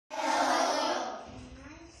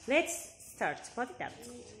Let's start. Pode dar.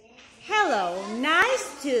 Hello,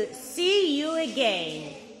 nice to see you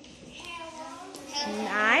again.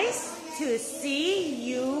 Nice to see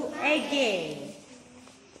you again.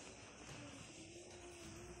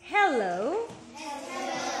 Hello.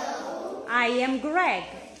 Hello. I am Greg.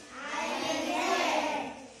 I am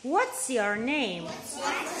Greg. What's your name?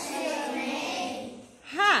 What's your name?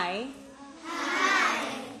 Hi. Hi.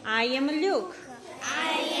 I am Luke.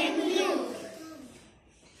 I am Luke.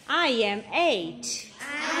 I am 8.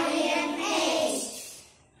 I am 8.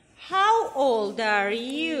 How old are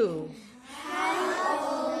you?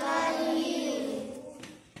 How old are you?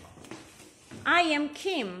 I am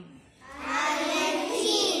Kim. I am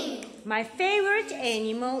Kim. My favorite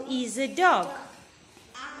animal is a dog.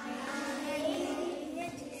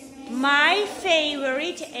 My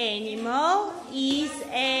favorite animal is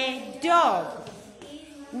a dog.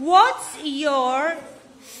 What's your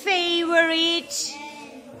favorite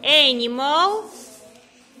animal?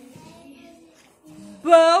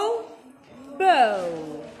 Bow,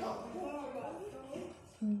 bow.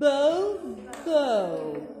 Bow,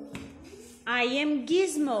 bow. I am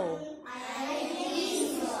Gizmo.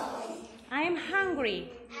 I am hungry.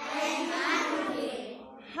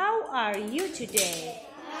 How are you today?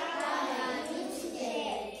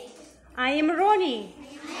 I am Ronnie.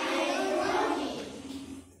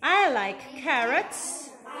 I like carrots.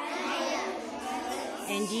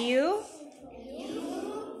 And you?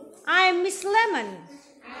 I am Miss Lemon.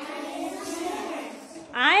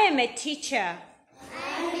 I am a teacher.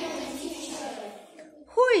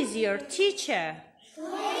 Who is your teacher?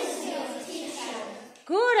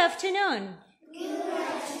 Good afternoon.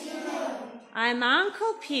 I'm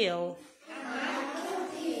Uncle Peel.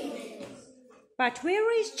 But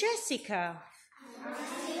where is Jessica?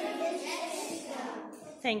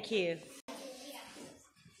 Thank you.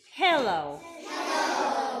 Hello.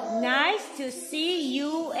 Nice to see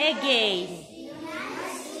you again.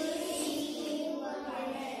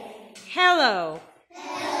 Hello.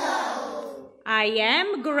 I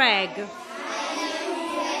am Greg.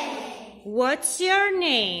 What's your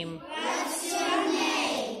name?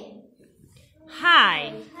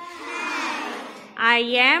 Hi. I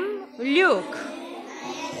am Luke.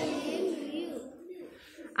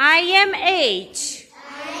 I am 8.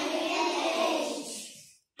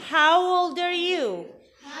 How old are you?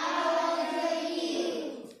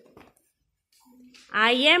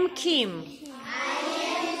 I am Kim.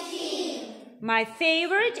 My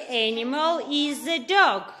favorite animal is a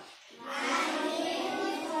dog.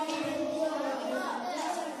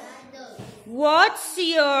 What's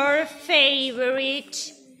your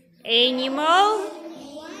favorite animal?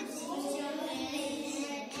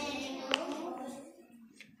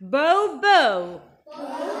 Bow, bow.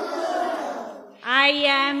 I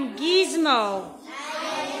am Gizmo.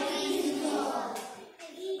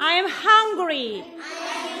 I am hungry.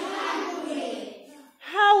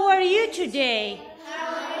 How are you today?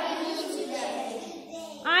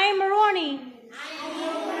 I am Ronnie.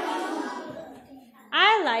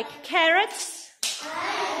 I like carrots.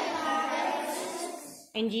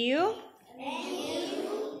 And you?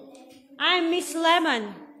 I'm Miss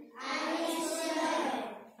Lemon.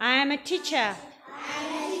 I am a teacher.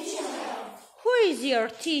 Who is your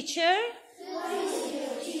teacher?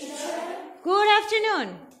 Good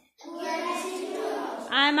afternoon.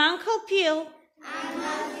 I'm Uncle Peel.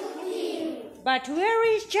 But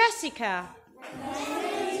where is Jessica?